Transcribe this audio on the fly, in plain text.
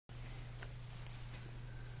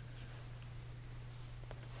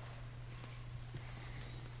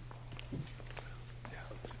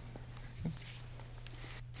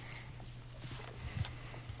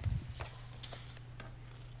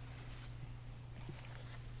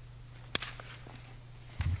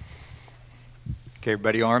Okay,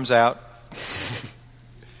 everybody, arms out.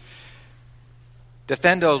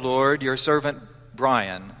 Defend, O Lord, your servant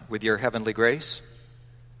Brian with your heavenly grace,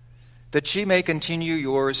 that she may continue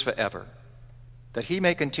yours forever, that he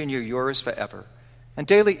may continue yours forever, and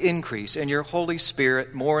daily increase in your Holy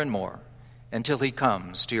Spirit more and more, until he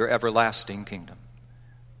comes to your everlasting kingdom.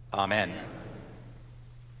 Amen.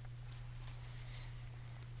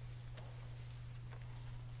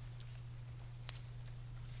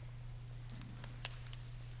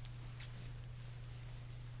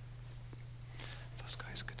 Those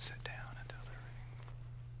guys could sit down until they're ready.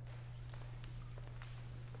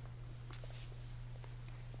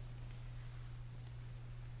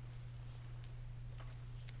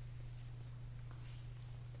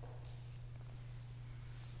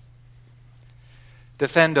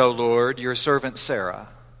 Defend, O Lord, your servant Sarah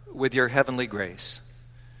with your heavenly grace,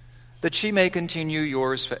 that she may continue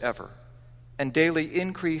yours forever, and daily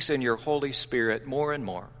increase in your Holy Spirit more and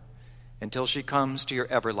more, until she comes to your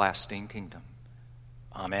everlasting kingdom.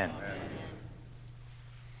 Amen. Amen.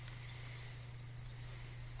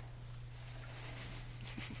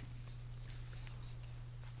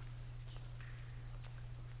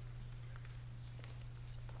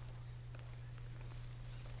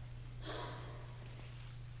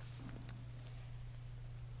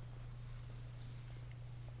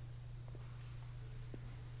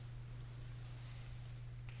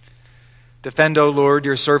 Defend, O Lord,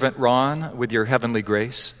 your servant Ron with your heavenly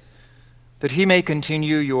grace, that he may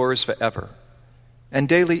continue yours forever, and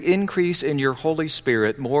daily increase in your Holy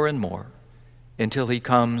Spirit more and more, until he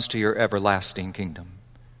comes to your everlasting kingdom.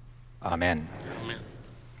 Amen. Amen.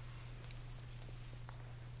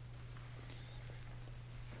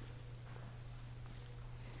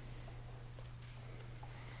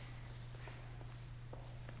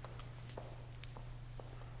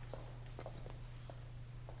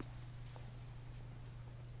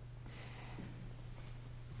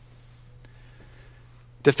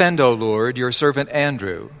 Defend, O Lord, your servant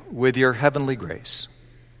Andrew with your heavenly grace,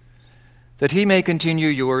 that he may continue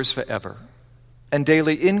yours forever, and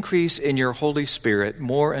daily increase in your Holy Spirit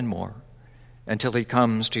more and more, until he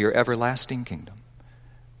comes to your everlasting kingdom.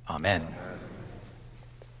 Amen.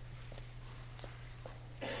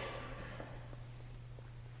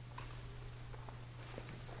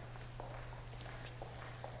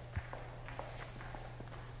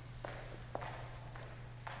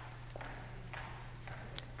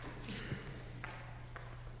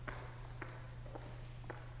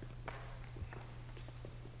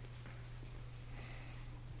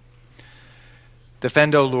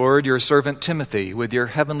 Defend, O Lord, your servant Timothy with your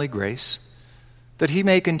heavenly grace, that he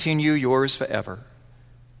may continue yours forever,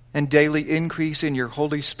 and daily increase in your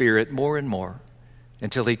Holy Spirit more and more,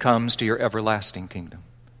 until he comes to your everlasting kingdom.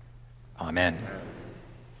 Amen.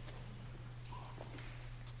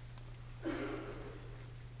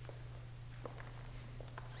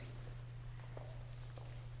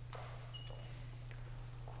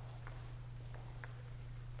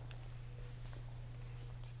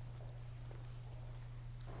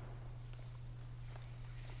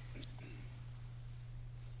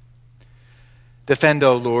 Defend,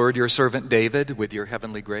 O Lord, your servant David with your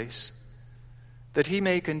heavenly grace, that he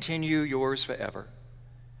may continue yours forever,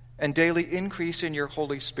 and daily increase in your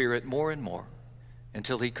Holy Spirit more and more,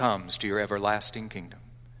 until he comes to your everlasting kingdom.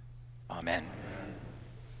 Amen.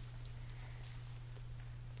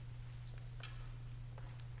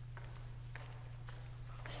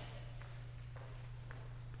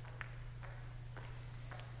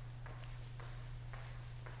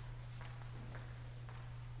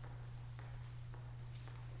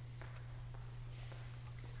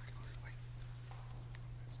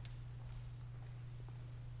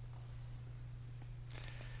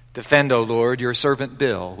 Defend, O Lord, your servant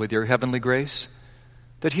Bill with your heavenly grace,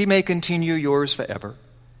 that he may continue yours forever,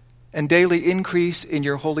 and daily increase in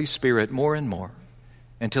your Holy Spirit more and more,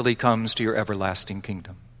 until he comes to your everlasting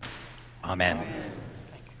kingdom. Amen. Amen.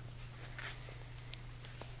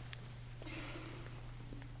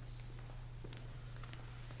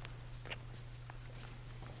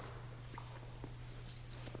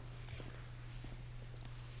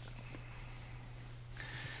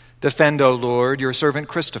 Defend, O Lord, your servant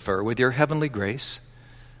Christopher with your heavenly grace,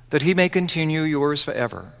 that he may continue yours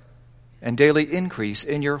forever, and daily increase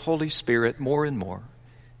in your Holy Spirit more and more,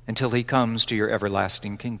 until he comes to your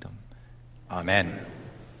everlasting kingdom. Amen.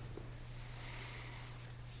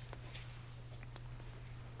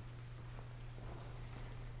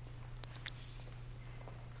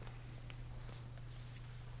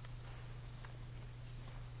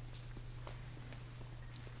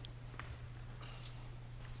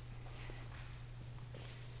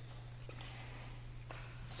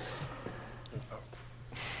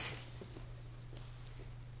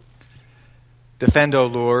 Defend, O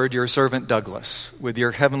Lord, your servant Douglas with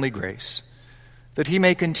your heavenly grace, that he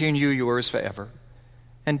may continue yours forever,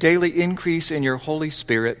 and daily increase in your Holy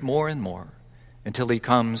Spirit more and more, until he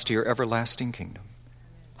comes to your everlasting kingdom.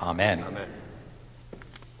 Amen. Amen.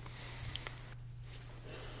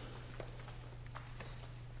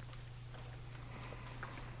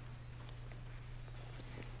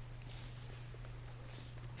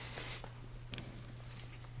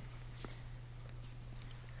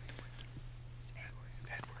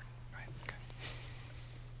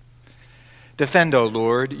 Defend, O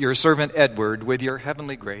Lord, your servant Edward with your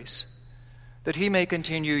heavenly grace, that he may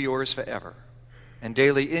continue yours forever, and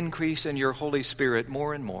daily increase in your Holy Spirit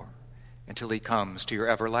more and more, until he comes to your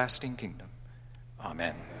everlasting kingdom.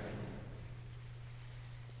 Amen.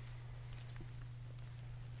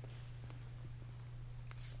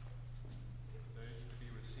 Those to be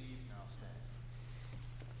received now stand.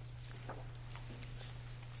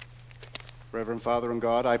 Reverend Father and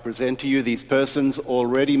God, I present to you these persons,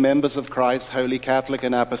 already members of Christ's Holy Catholic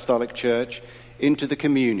and Apostolic Church, into the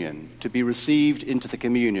communion, to be received into the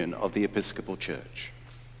communion of the Episcopal Church.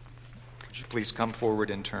 Would you please come forward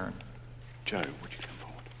in turn? Joe, would you come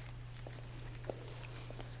forward?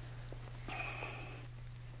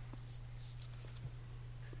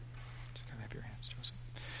 Can I have your hands, Joseph?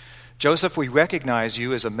 Joseph, we recognize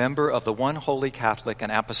you as a member of the one holy Catholic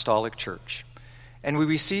and Apostolic Church, and we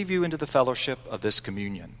receive you into the fellowship of this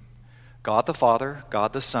communion. God the Father,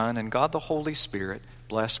 God the Son, and God the Holy Spirit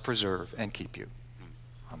bless, preserve, and keep you.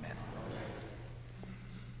 Amen.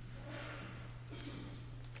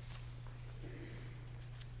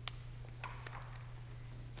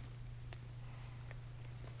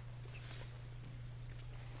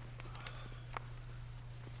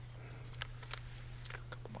 A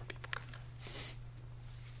couple more people coming.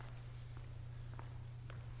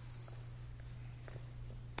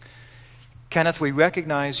 Kenneth, we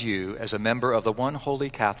recognize you as a member of the one holy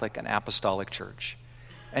Catholic and Apostolic Church,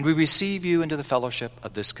 and we receive you into the fellowship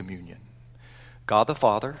of this communion. God the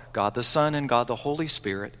Father, God the Son, and God the Holy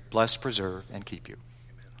Spirit bless, preserve, and keep you.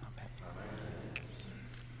 Amen.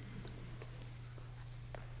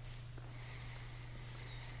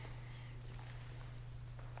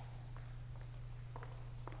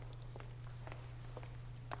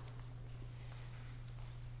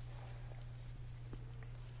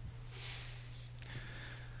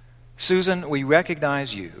 Susan, we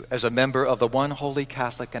recognize you as a member of the one holy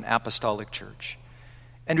Catholic and Apostolic Church,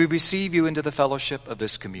 and we receive you into the fellowship of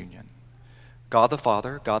this communion. God the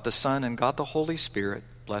Father, God the Son, and God the Holy Spirit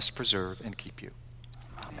bless, preserve, and keep you.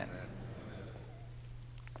 Amen.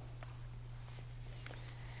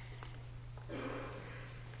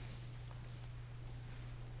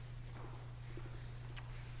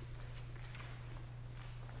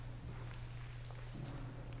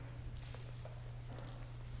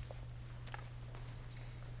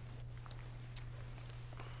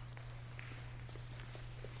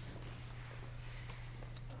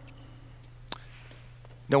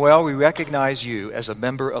 Noel, we recognize you as a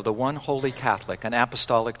member of the one holy Catholic and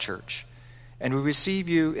Apostolic Church, and we receive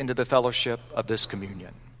you into the fellowship of this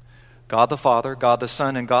communion. God the Father, God the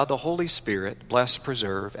Son, and God the Holy Spirit bless,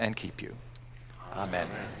 preserve, and keep you. Amen.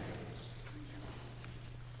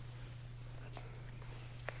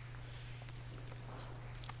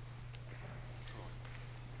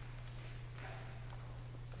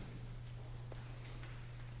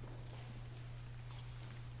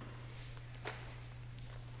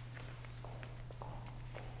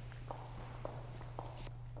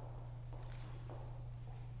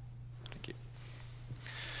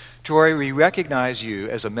 Troy, we recognize you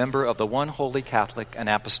as a member of the one holy Catholic and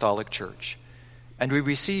Apostolic Church, and we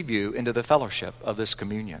receive you into the fellowship of this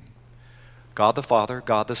communion. God the Father,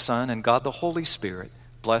 God the Son, and God the Holy Spirit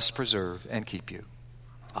bless, preserve, and keep you.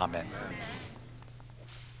 Amen.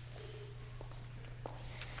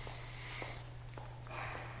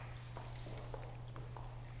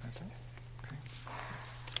 That's it? Okay.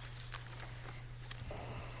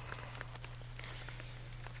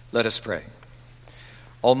 Let us pray.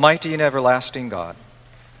 Almighty and everlasting God,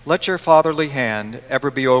 let your fatherly hand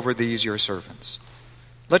ever be over these your servants.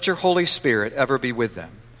 Let your Holy Spirit ever be with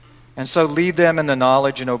them, and so lead them in the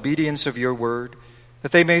knowledge and obedience of your word,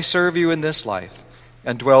 that they may serve you in this life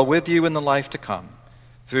and dwell with you in the life to come,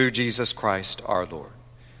 through Jesus Christ our Lord.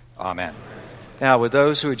 Amen. Now, with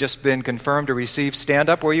those who have just been confirmed to receive, stand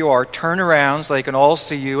up where you are, turn around so they can all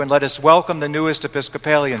see you, and let us welcome the newest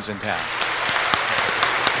Episcopalians in town.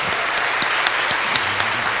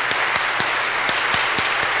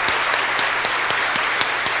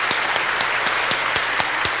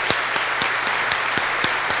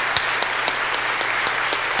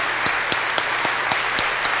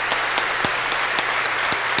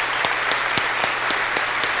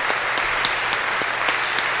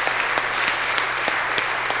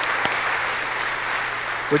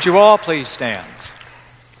 Would you all please stand?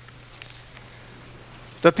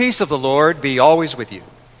 The peace of the Lord be always with you.